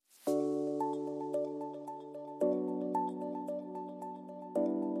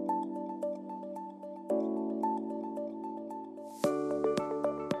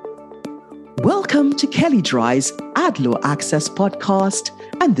Welcome to Kelly Dry's Adlo Access podcast,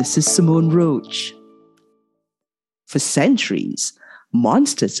 and this is Simone Roach. For centuries,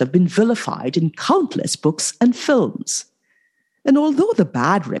 monsters have been vilified in countless books and films. And although the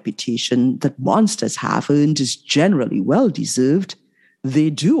bad reputation that monsters have earned is generally well-deserved,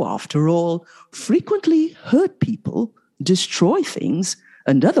 they do, after all, frequently hurt people, destroy things,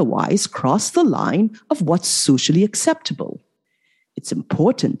 and otherwise cross the line of what's socially acceptable. It's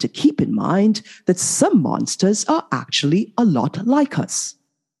important to keep in mind that some monsters are actually a lot like us.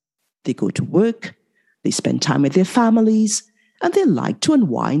 They go to work, they spend time with their families, and they like to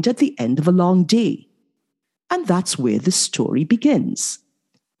unwind at the end of a long day. And that's where the story begins.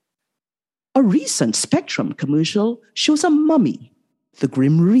 A recent Spectrum commercial shows a mummy, the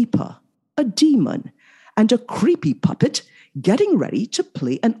Grim Reaper, a demon, and a creepy puppet getting ready to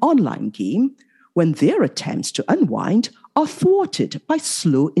play an online game when their attempts to unwind are thwarted by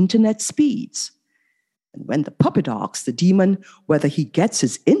slow internet speeds. And when the puppet asks the demon whether he gets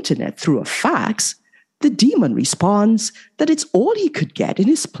his internet through a fax, the demon responds that it's all he could get in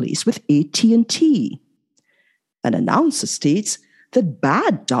his place with AT&T. An announcer states that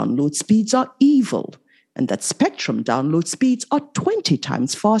bad download speeds are evil and that Spectrum download speeds are 20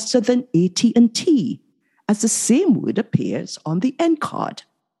 times faster than AT&T, as the same word appears on the end card.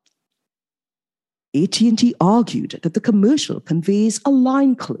 AT&T argued that the commercial conveys a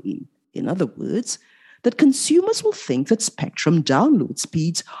line claim. In other words, that consumers will think that Spectrum download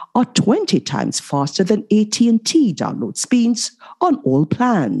speeds are 20 times faster than AT&T download speeds on all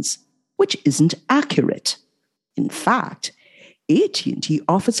plans, which isn't accurate. In fact, AT&T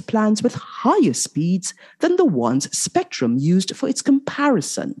offers plans with higher speeds than the ones Spectrum used for its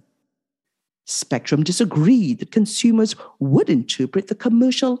comparison. Spectrum disagreed that consumers would interpret the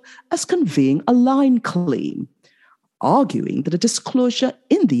commercial as conveying a line claim, arguing that a disclosure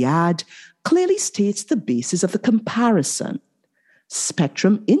in the ad clearly states the basis of the comparison: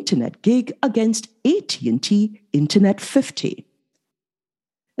 Spectrum Internet Gig against AT&T Internet 50.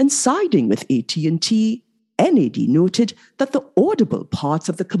 And siding with AT&T, NAD noted that the audible parts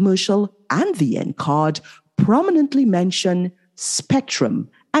of the commercial and the end card prominently mention Spectrum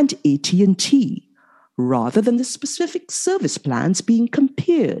and AT&T, rather than the specific service plans being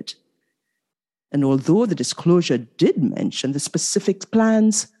compared. And although the disclosure did mention the specific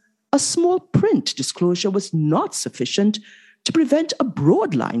plans, a small print disclosure was not sufficient to prevent a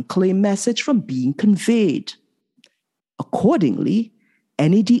broadline claim message from being conveyed. Accordingly,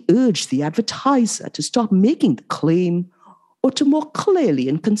 NAD urged the advertiser to stop making the claim or to more clearly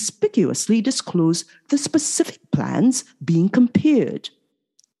and conspicuously disclose the specific plans being compared.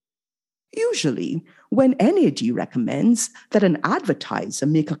 Usually, when NAD recommends that an advertiser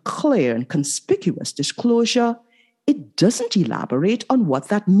make a clear and conspicuous disclosure, it doesn't elaborate on what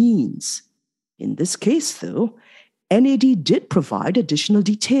that means. In this case, though, NAD did provide additional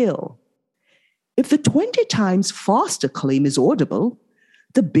detail. If the 20 times faster claim is audible,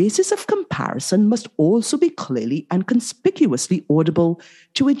 the basis of comparison must also be clearly and conspicuously audible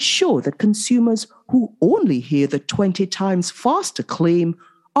to ensure that consumers who only hear the 20 times faster claim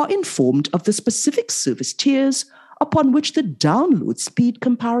are informed of the specific service tiers upon which the download speed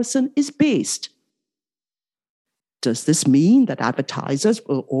comparison is based. Does this mean that advertisers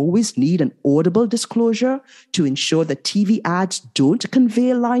will always need an audible disclosure to ensure that TV ads don't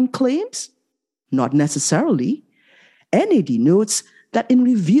convey line claims? Not necessarily. NAD notes that in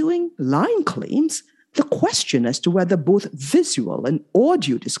reviewing line claims, the question as to whether both visual and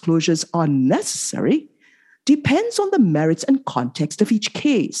audio disclosures are necessary depends on the merits and context of each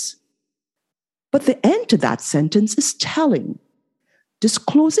case. But the end to that sentence is telling.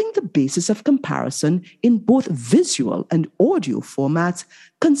 Disclosing the basis of comparison in both visual and audio formats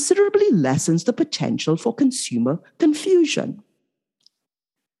considerably lessens the potential for consumer confusion.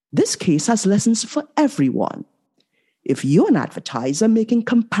 This case has lessons for everyone. If you're an advertiser making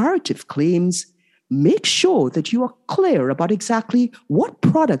comparative claims, make sure that you are clear about exactly what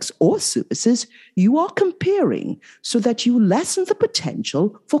products or services you are comparing so that you lessen the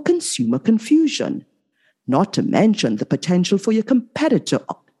potential for consumer confusion, not to mention the potential for your competitor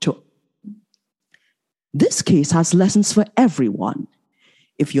to. This case has lessons for everyone.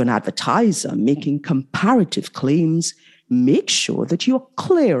 If you're an advertiser making comparative claims, make sure that you're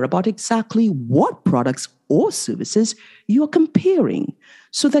clear about exactly what products or services you're comparing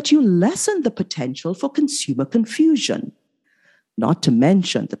so that you lessen the potential for consumer confusion, not to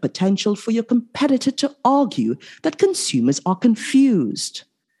mention the potential for your competitor to argue that consumers are confused.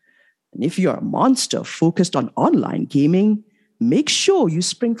 And if you're a monster focused on online gaming, make sure you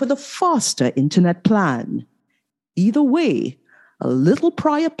spring for the faster internet plan. Either way, a little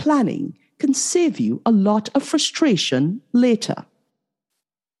prior planning can save you a lot of frustration later.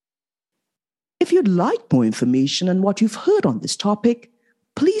 If you'd like more information on what you've heard on this topic,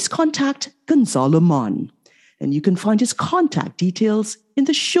 please contact Gonzalo Mon, and you can find his contact details in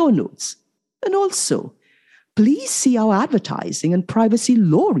the show notes. And also, please see our advertising and privacy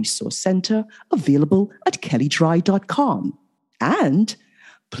law resource center available at kellydry.com. And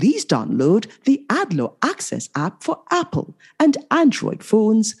please download the AdLaw Access app for Apple and Android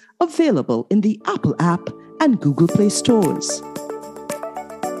phones available in the Apple app and Google Play stores.